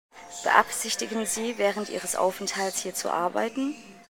Beabsichtigen Sie, während Ihres Aufenthalts hier zu arbeiten?